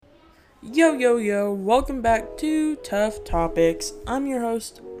Yo, yo, yo, welcome back to Tough Topics. I'm your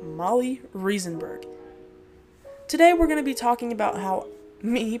host, Molly Riesenberg. Today we're going to be talking about how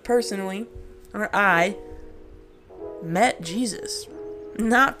me, personally, or I, met Jesus.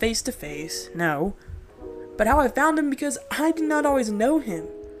 Not face to face, no, but how I found him because I did not always know him.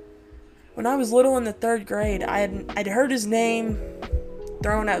 When I was little in the 3rd grade, I'd heard his name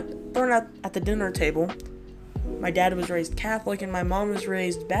thrown out at the dinner table. My dad was raised Catholic and my mom was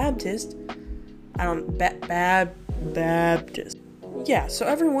raised Baptist. Baptist. Yeah, so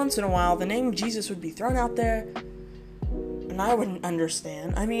every once in a while the name Jesus would be thrown out there and I wouldn't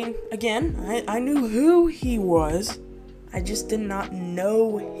understand. I mean, again, I knew who he was. I just did not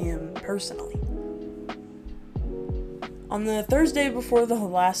know him personally. On the Thursday before the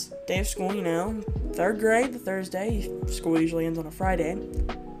last day of school, 3rd grade, the Thursday, school usually ends on a Friday,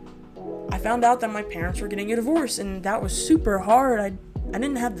 I found out that my parents were getting a divorce, and that was super hard. I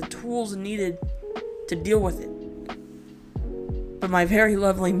didn't have the tools needed to deal with it. But my very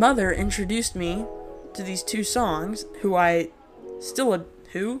lovely mother introduced me to these two songs,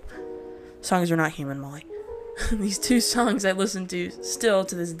 Songs are not human, Molly. These two songs I listen to still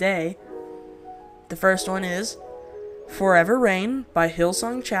to this day. The first one is Forever Rain by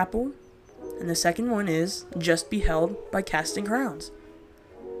Hillsong Chapel, and the second one is Just Be Held by Casting Crowns.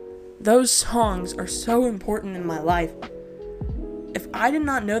 Those songs are so important in my life. If I did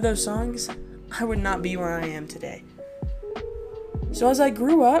not know those songs, I would not be where I am today. So as I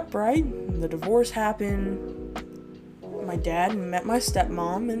grew up, right, the divorce happened, my dad met my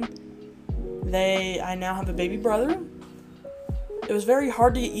stepmom, and I now have a baby brother. It was very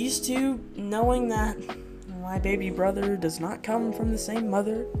hard to get used to knowing that my baby brother does not come from the same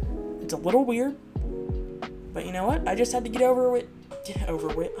mother. It's a little weird, but you know what? I just had to get over it.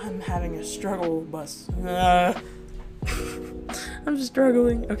 I'm having a struggle bus. I'm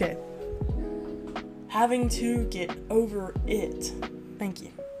struggling. Okay. Having to get over it. Thank you.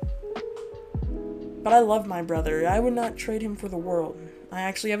 But I love my brother. I would not trade him for the world. I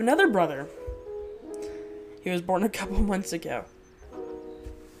actually have another brother. He was born a couple months ago.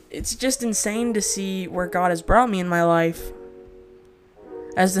 It's just insane to see where God has brought me in my life.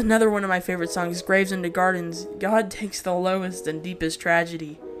 As another one of my favorite songs, Graves into Gardens, God takes the lowest and deepest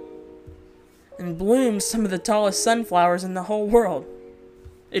tragedy and blooms some of the tallest sunflowers in the whole world.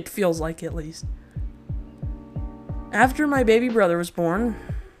 It feels like, at least. After my baby brother was born,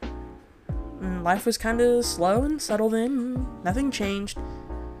 life was kind of slow and settled in. Nothing changed.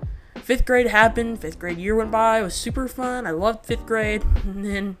 5th grade happened. 5th grade year went by. It was super fun. I loved 5th grade. And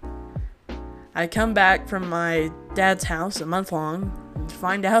then I come back from my dad's house a month long and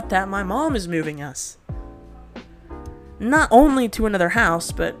find out that my mom is moving us. Not only to another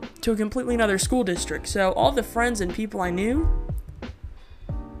house, but to a completely another school district. So all the friends and people I knew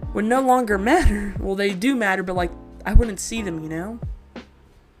would no longer matter. Well, they do matter, but I wouldn't see them,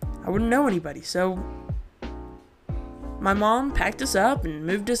 I wouldn't know anybody. So my mom packed us up and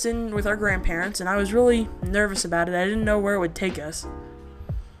moved us in with our grandparents, and I was really nervous about it. I didn't know where it would take us.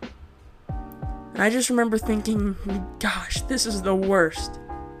 And I just remember thinking, gosh, this is the worst.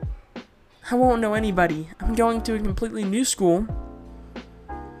 I won't know anybody. I'm going to a completely new school,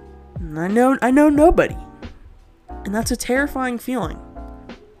 and I know nobody. And that's a terrifying feeling,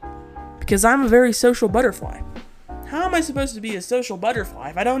 because I'm a very social butterfly. How am I supposed to be a social butterfly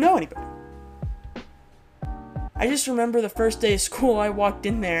if I don't know anybody? I just remember the first day of school, I walked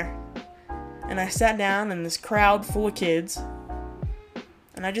in there, and I sat down in this crowd full of kids,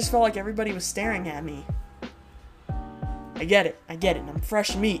 and I just felt like everybody was staring at me. I get it, I'm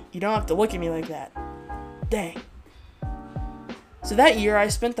fresh meat, you don't have to look at me like that. Dang. So that year, I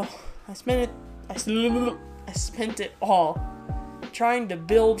spent it all trying to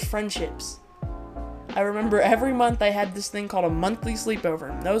build friendships. I remember every month I had this thing called a monthly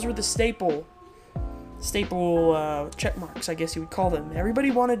sleepover, and those were the staple check marks, I guess you would call them. Everybody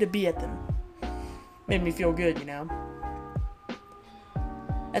wanted to be at them. Made me feel good,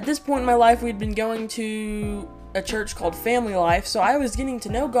 At this point in my life, we'd been going to a church called Family Life, so I was getting to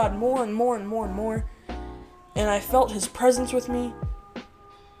know God more and more and more and more, and I felt His presence with me,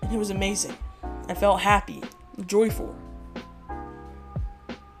 and it was amazing. I felt happy, joyful.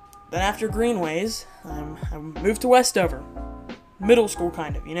 Then after Greenways, I moved to Westover. Middle school,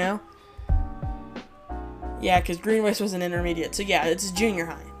 kind of, Yeah, because Greenways was an intermediate. So yeah, it's junior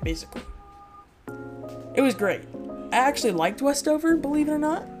high, basically. It was great. I actually liked Westover, believe it or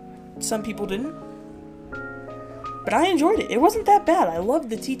not. Some people didn't. But I enjoyed it. It wasn't that bad. I loved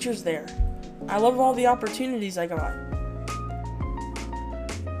the teachers there. I loved all the opportunities I got.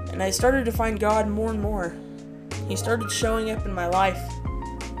 And I started to find God more and more. He started showing up in my life.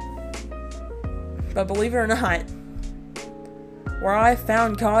 But believe it or not, where I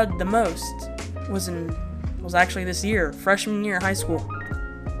found God the most was actually this year, freshman year of high school.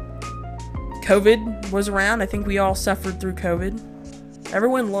 COVID was around. I think we all suffered through COVID.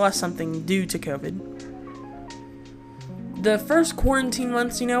 Everyone lost something due to COVID. The first quarantine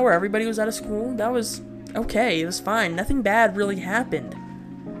months, where everybody was out of school, that was okay. It was fine. Nothing bad really happened.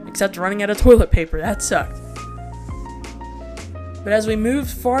 Except running out of toilet paper. That sucked. But as we moved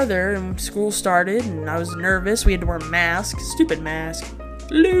farther and school started and I was nervous, we had to wear masks. Stupid mask.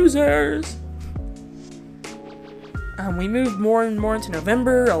 Losers! We moved more and more into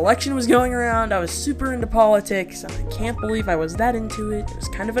November. Election was going around. I was super into politics. I can't believe I was that into it. It was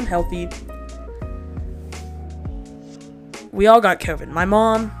kind of unhealthy. We all got COVID. My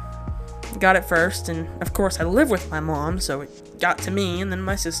mom got it first, and of course I live with my mom, so it got to me, and then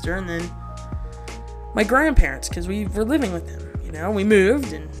my sister, and then my grandparents, because we were living with them. We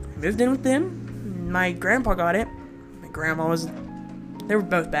moved in with them. My grandpa got it. My grandma they were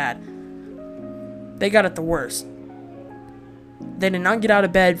both bad. They got it the worst. They did not get out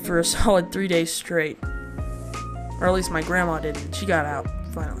of bed for a solid 3 days straight. Or at least my grandma didn't. She got out,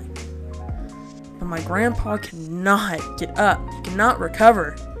 finally. But my grandpa cannot get up. He cannot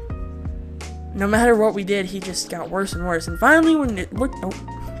recover. No matter what we did, he just got worse and worse. And finally, when it looked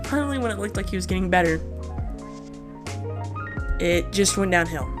like he was getting better, it just went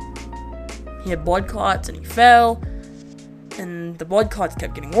downhill. He had blood clots and he fell. And the blood clots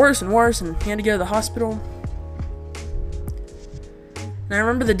kept getting worse and worse, and he had to go to the hospital. And I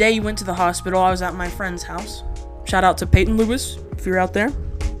remember the day he went to the hospital, I was at my friend's house. Shout out to Peyton Lewis, if you're out there.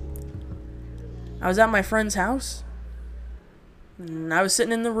 I was at my friend's house, and I was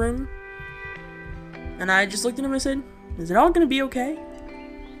sitting in the room, and I just looked at him and I said, "Is it all going to be okay?"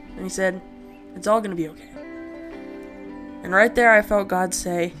 And he said, "It's all going to be okay." And right there I felt God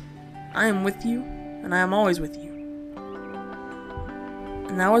say, "I am with you, and I am always with you."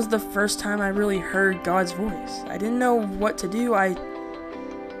 And that was the first time I really heard God's voice. I didn't know what to do. I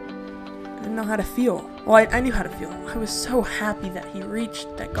didn't know how to feel. Well, I knew how to feel. I was so happy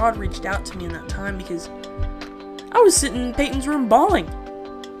that God reached out to me in that time, because I was sitting in Peyton's room bawling.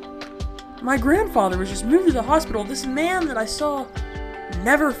 My grandfather was just moved to the hospital. This man that I saw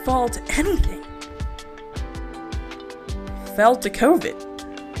never fall to anything fell to COVID.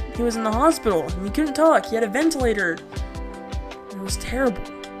 He was in the hospital and he couldn't talk. He had a ventilator. It was terrible.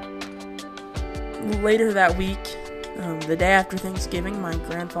 Later that week, the day after Thanksgiving, my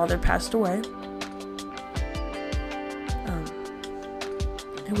grandfather passed away.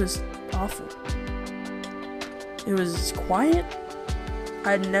 It was awful. It was quiet.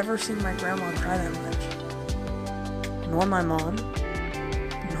 I had never seen my grandma cry that much. Nor my mom.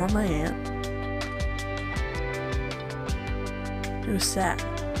 Nor my aunt. It was sad.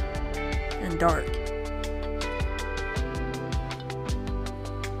 And dark.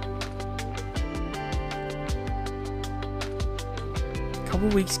 A couple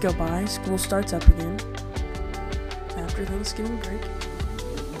weeks go by, school starts up again. After Thanksgiving break.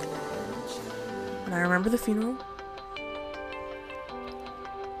 And I remember the funeral.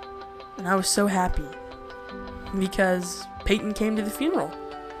 And I was so happy. Because Peyton came to the funeral.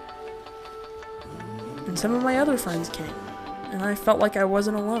 And some of my other friends came. And I felt like I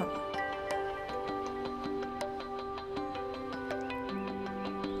wasn't alone.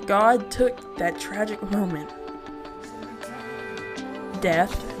 God took that tragic moment,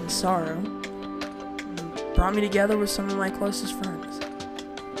 death and sorrow, and brought me together with some of my closest friends.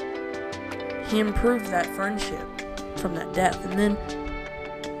 He improved that friendship from that death. And then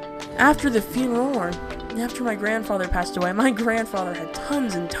after the funeral, or after my grandfather passed away, my grandfather had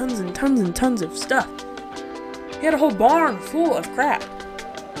tons and tons and tons and tons of stuff. He had a whole barn full of crap.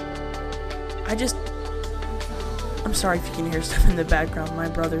 I'm sorry if you can hear stuff in the background. My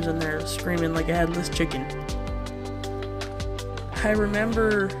brother's in there screaming like a headless chicken. I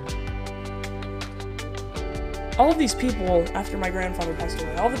remember all of these people, after my grandfather passed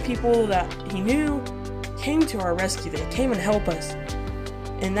away, all the people that he knew came to our rescue. They came and helped us.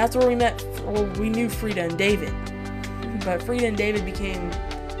 And that's where we met. Well, we knew Frida and David. But Frida and David became,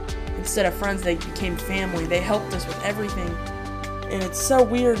 instead of friends, they became family. They helped us with everything. And it's so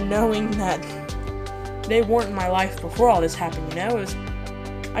weird knowing that they weren't in my life before all this happened,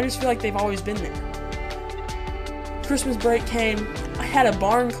 I just feel like they've always been there. Christmas break came. I had a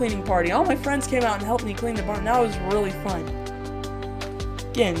barn cleaning party. All my friends came out and helped me clean the barn. That was really fun.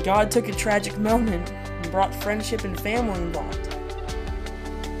 Again, God took a tragic moment and brought friendship and family involved.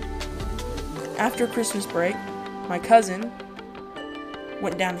 After Christmas break, my cousin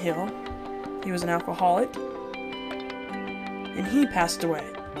went downhill. He was an alcoholic. And he passed away.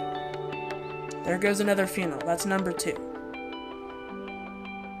 There goes another funeral. That's number 2.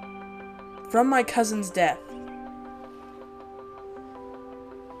 From my cousin's death,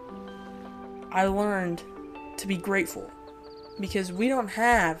 I learned to be grateful because we don't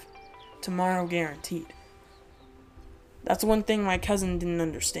have tomorrow guaranteed. That's one thing my cousin didn't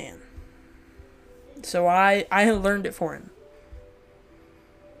understand. So I learned it for him.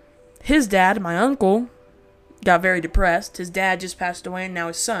 His dad, my uncle, got very depressed. His dad just passed away, and now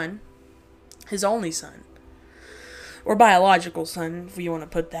his son, his only son, or biological son, if you want to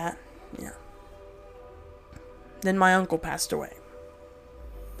put that, yeah. Then my uncle passed away.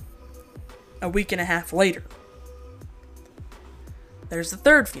 A week and a half later, there's the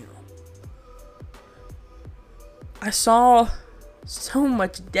third funeral. I saw so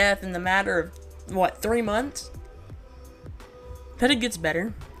much death in the matter of, 3 months? But it gets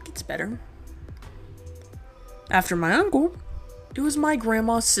better. It gets better. After my uncle, it was my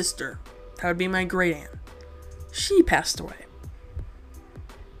grandma's sister. That would be my great aunt. She passed away.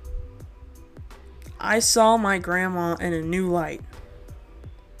 I saw my grandma in a new light.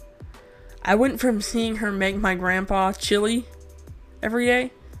 I went from seeing her make my grandpa chili every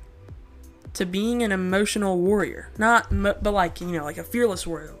day to being an emotional warrior. But like a fearless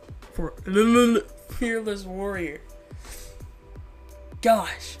warrior. Fearless warrior.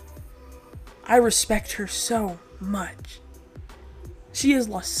 Gosh, I respect her so much. She has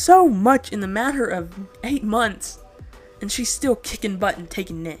lost so much in the matter of 8 months, and she's still kicking butt and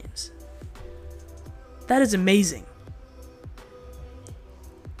taking names. That is amazing.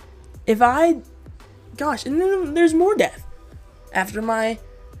 And then there's more death. After my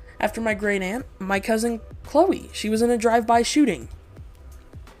great aunt, my cousin Chloe, she was in a drive-by shooting.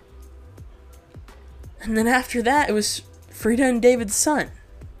 And then after that, it was Frida and David's son.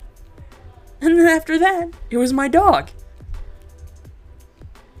 And then after that, it was my dog.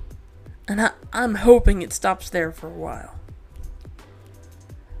 And I'm hoping it stops there for a while.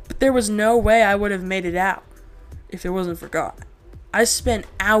 But there was no way I would have made it out if it wasn't for God. I spent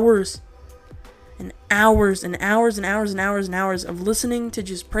hours and hours and hours and hours and hours and hours of listening to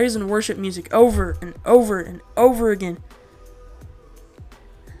just praise and worship music over and over and over again.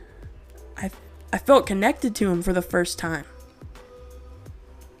 I felt connected to him for the first time.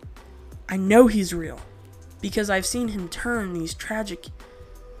 I know he's real because I've seen him turn these tragic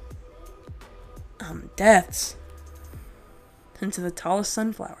deaths into the tallest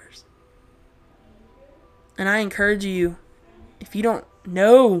sunflowers. And I encourage you, if you don't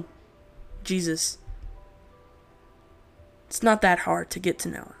know Jesus, it's not that hard to get to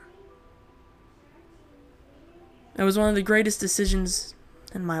know him. It was one of the greatest decisions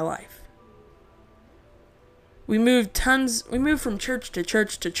in my life. We moved from church to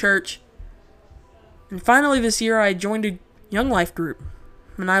church to church. And finally this year I joined a Young Life group.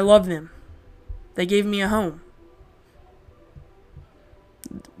 And I love them. They gave me a home.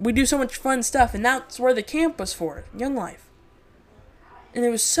 We do so much fun stuff, and that's where the camp was for, Young Life. And it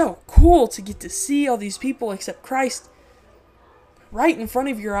was so cool to get to see all these people accept Christ right in front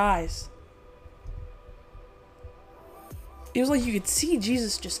of your eyes. It was like you could see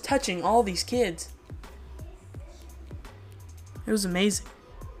Jesus just touching all these kids. It was amazing.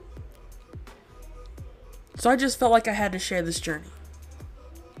 So I just felt like I had to share this journey.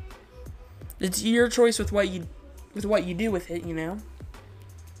 It's your choice with what you do with it,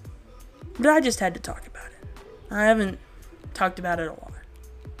 But I just had to talk about it. I haven't talked about it a lot.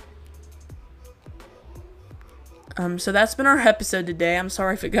 So that's been our episode today. I'm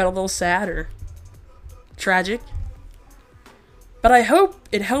sorry if it got a little sad or tragic. But I hope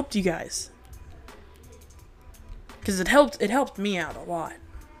it helped you guys. Because it helped me out a lot.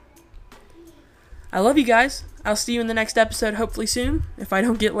 I love you guys. I'll see you in the next episode, hopefully soon, if I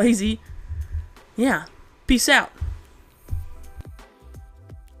don't get lazy. Yeah, peace out.